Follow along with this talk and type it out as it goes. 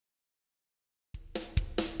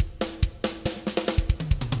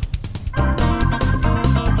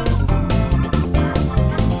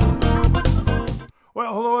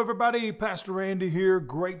everybody. Pastor Randy here.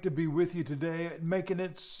 Great to be with you today. Making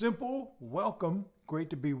it simple. Welcome. Great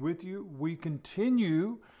to be with you. We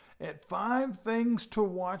continue at 5 things to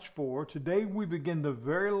watch for. Today we begin the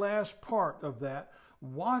very last part of that,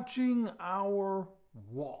 watching our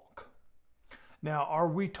walk. Now, are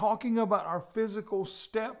we talking about our physical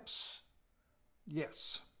steps?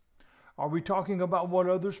 Yes. Are we talking about what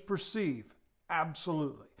others perceive?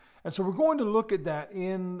 Absolutely. And so we're going to look at that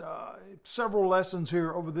in several lessons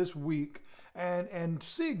here over this week and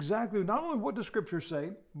see exactly not only what the scriptures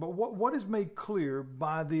say, but what is made clear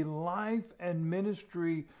by the life and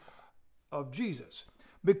ministry of Jesus.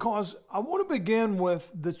 Because I want to begin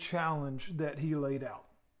with the challenge that he laid out.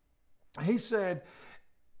 He said,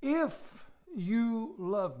 if you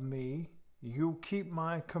love me, you'll keep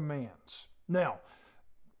my commands. Now,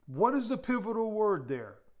 what is the pivotal word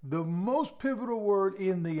there? The most pivotal word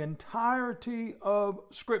in the entirety of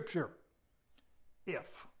Scripture.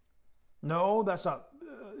 If. No, that's not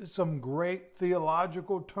some great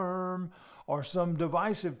theological term or some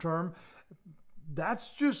divisive term.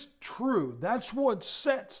 That's just true. That's what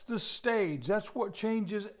sets the stage. That's what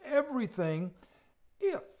changes everything.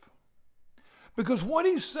 If. Because what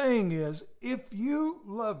he's saying is, if you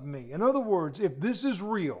love me, in other words, if this is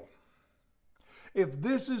real,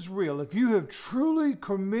 if you have truly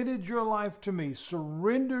committed your life to me,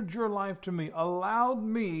 surrendered your life to me, allowed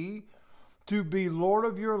me to be Lord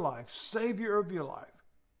of your life, Savior of your life,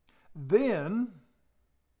 then,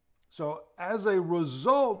 so as a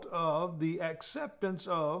result of the acceptance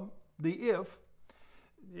of the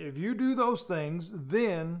if you do those things,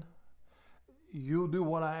 then you'll do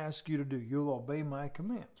what I ask you to do. You'll obey my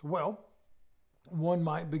commands. Well, one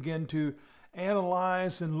might begin to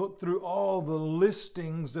analyze and look through all the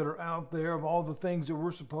listings that are out there of all the things that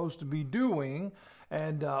we're supposed to be doing.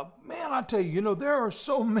 And man, I tell you, there are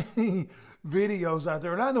so many videos out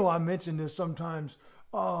there. And I know I mention this sometimes,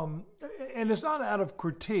 and it's not out of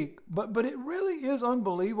critique, but it really is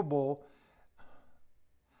unbelievable.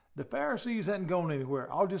 The Pharisees hadn't gone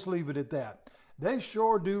anywhere. I'll just leave it at that. They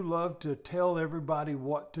sure do love to tell everybody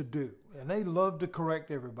what to do, and they love to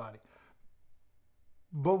correct everybody.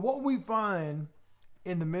 But what we find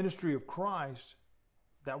in the ministry of Christ,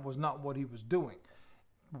 that was not what he was doing.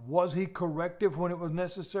 Was he corrective when it was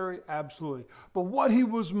necessary? Absolutely. But what he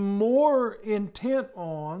was more intent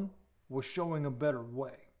on was showing a better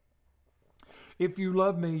way. If you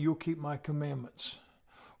love me, you'll keep my commandments.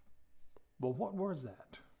 Well, what was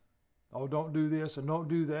that? Oh, don't do this and don't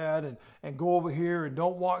do that and go over here and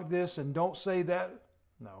don't walk this and don't say that.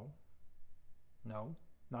 No,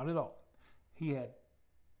 not at all. He had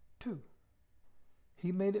 2.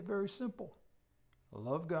 He made it very simple.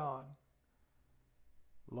 Love God,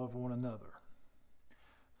 love one another.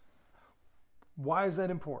 Why is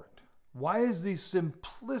that important? Why is the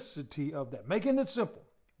simplicity of that? Making it simple.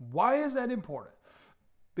 Why is that important?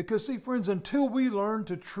 Because see, friends, until we learn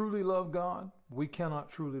to truly love God, we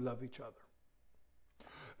cannot truly love each other.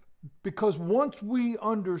 Because once we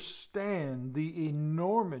understand the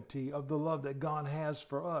enormity of the love that God has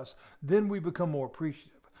for us, then we become more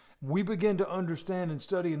appreciative. We begin to understand and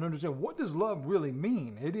study and understand, what does love really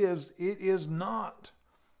mean? It is not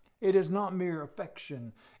mere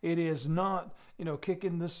affection. It is not,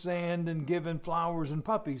 kicking the sand and giving flowers and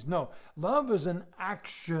puppies. No, love is an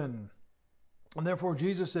action. And therefore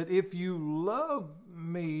Jesus said, if you love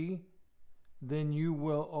me, then you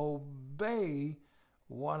will obey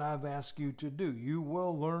what I've asked you to do. You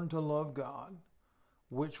will learn to love God,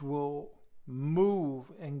 which will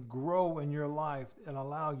move and grow in your life and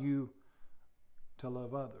allow you to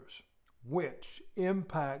love others, which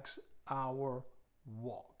impacts our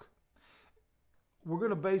walk. We're going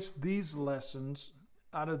to base these lessons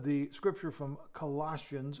out of the scripture from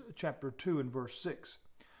Colossians chapter 2 and verse 6.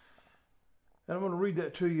 And I'm going to read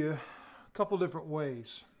that to you a couple different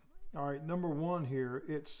ways. All right, number 1 here,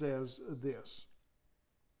 it says this.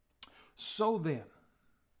 So then,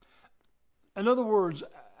 in other words,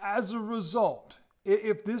 as a result,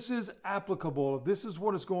 if this is applicable, if this is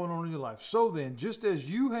what is going on in your life, so then, just as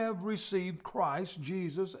you have received Christ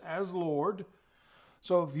Jesus as Lord,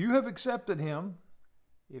 so if you have accepted him,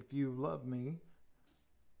 if you love me,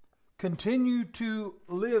 continue to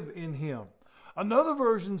live in him. Another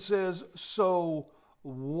version says, so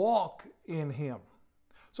walk in him.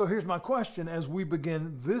 So here's my question as we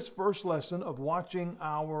begin this first lesson of watching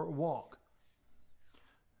our walk.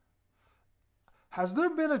 Has there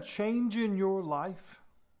been a change in your life?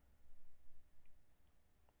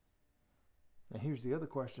 And here's the other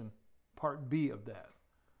question, part B of that.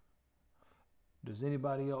 Does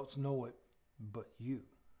anybody else know it but you?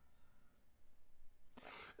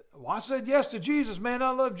 Well, I said yes to Jesus, man.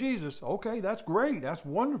 I love Jesus. Okay, that's great. That's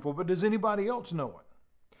wonderful. But does anybody else know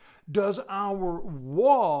it? Does our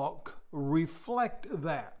walk reflect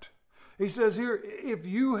that? He says here, if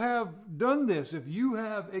you have done this, if you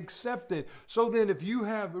have accepted, so then if you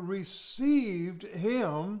have received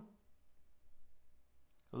Him,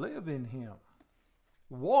 live in Him.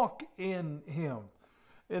 Walk in Him.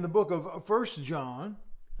 In the book of 1 John,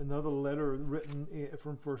 another letter written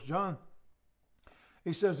from 1 John,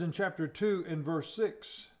 he says in chapter 2 in verse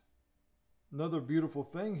 6, another beautiful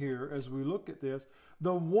thing here as we look at this,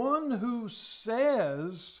 the one who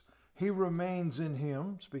says he remains in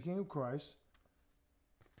Him, speaking of Christ,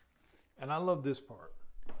 and I love this part,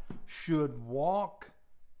 should walk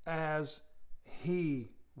as He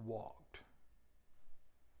walked.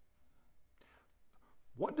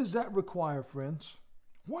 What does that require, friends?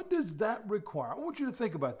 What does that require? I want you to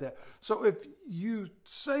think about that. So if you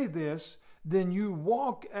say this, then you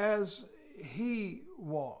walk as He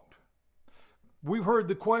walked. We've heard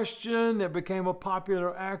the question that became a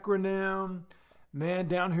popular acronym. Man,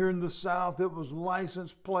 down here in the South, it was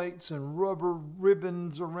license plates and rubber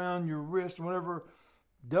ribbons around your wrist, whatever.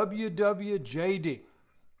 WWJD.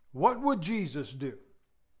 What would Jesus do?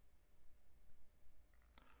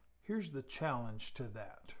 Here's the challenge to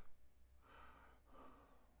that.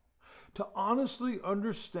 To honestly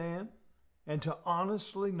understand and to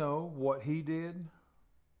honestly know what He did,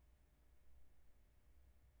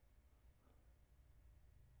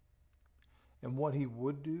 and what He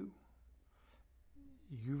would do,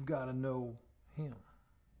 you've got to know Him.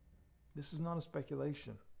 This is not a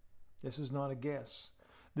speculation. This is not a guess.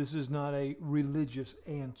 This is not a religious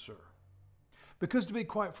answer. Because to be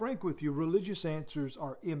quite frank with you, religious answers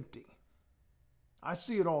are empty. I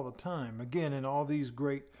see it all the time. Again, in all these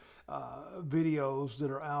great videos that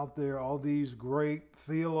are out there, all these great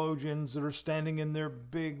theologians that are standing in their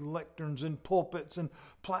big lecterns and pulpits and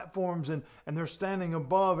platforms, and they're standing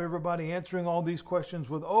above everybody answering all these questions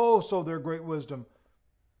with, oh, so their great wisdom.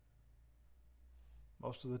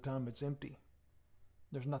 Most of the time it's empty.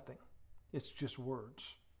 There's nothing. It's just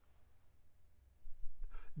words.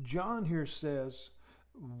 John here says,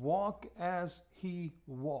 walk as He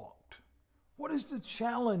walked. What is the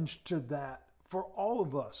challenge to that for all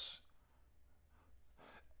of us?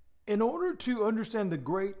 In order to understand the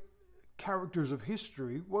great characters of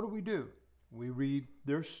history, what do? We read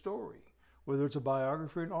their story. Whether it's a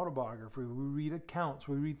biography or an autobiography, we read accounts,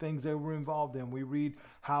 we read things they were involved in, we read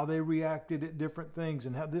how they reacted at different things,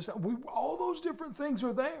 and how all those different things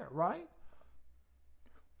are there, right?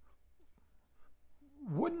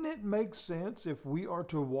 Wouldn't it make sense if we are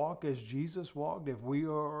to walk as Jesus walked, if we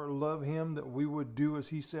are love Him, that we would do as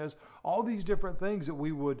He says, all these different things that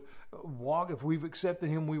we would walk, if we've accepted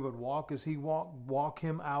Him, we would walk as He walked, walk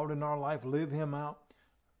Him out in our life, live Him out.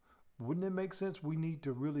 Wouldn't it make sense we need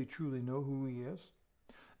to really truly know who He is?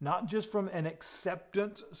 Not just from an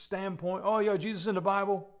acceptance standpoint. Oh, yeah, Jesus in the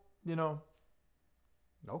Bible,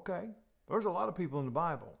 Okay, there's a lot of people in the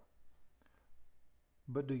Bible.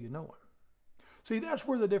 But do you know Him? See, that's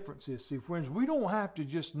where the difference is. See, friends, we don't have to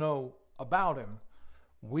just know about Him.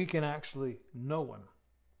 We can actually know Him.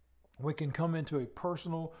 We can come into a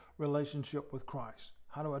personal relationship with Christ.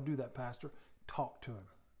 How do I do that, Pastor? Talk to Him.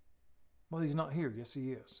 Well, He's not here. Yes,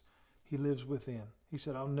 He is. He lives within. He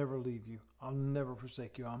said, I'll never leave you. I'll never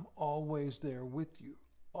forsake you. I'm always there with you.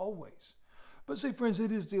 Always. But see, friends,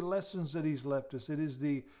 it is the lessons that He's left us. It is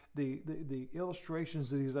the illustrations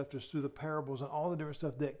that He's left us through the parables and all the different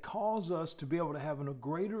stuff that cause us to be able to have a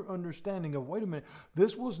greater understanding of, wait a minute,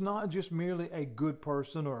 this was not just merely a good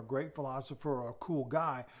person or a great philosopher or a cool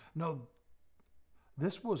guy. No,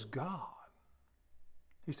 this was God.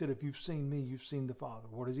 He said, if you've seen me, you've seen the Father.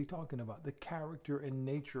 What is He talking about? The character and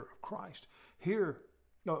nature of Christ. Here,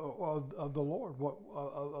 of the Lord,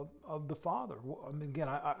 of the Father. I mean, again,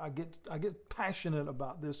 I get passionate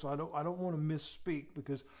about this, so I don't want to misspeak,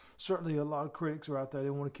 because certainly a lot of critics are out there.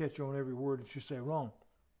 They want to catch you on every word that you say wrong.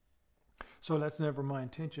 So that's never my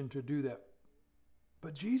intention to do that.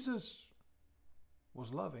 But Jesus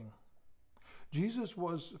was loving. Jesus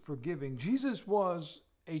was forgiving. Jesus was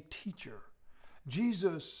a teacher.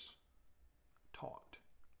 Jesus taught.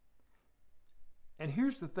 And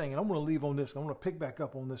here's the thing, and I'm going to leave on this. I'm going to pick back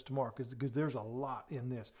up on this tomorrow because there's a lot in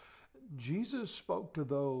this. Jesus spoke to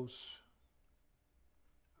those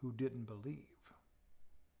who didn't believe.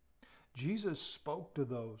 Jesus spoke to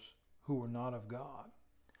those who were not of God.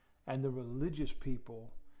 And the religious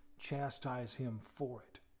people chastised Him for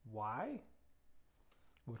it. Why?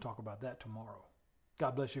 We'll talk about that tomorrow.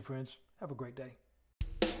 God bless you, friends. Have a great day.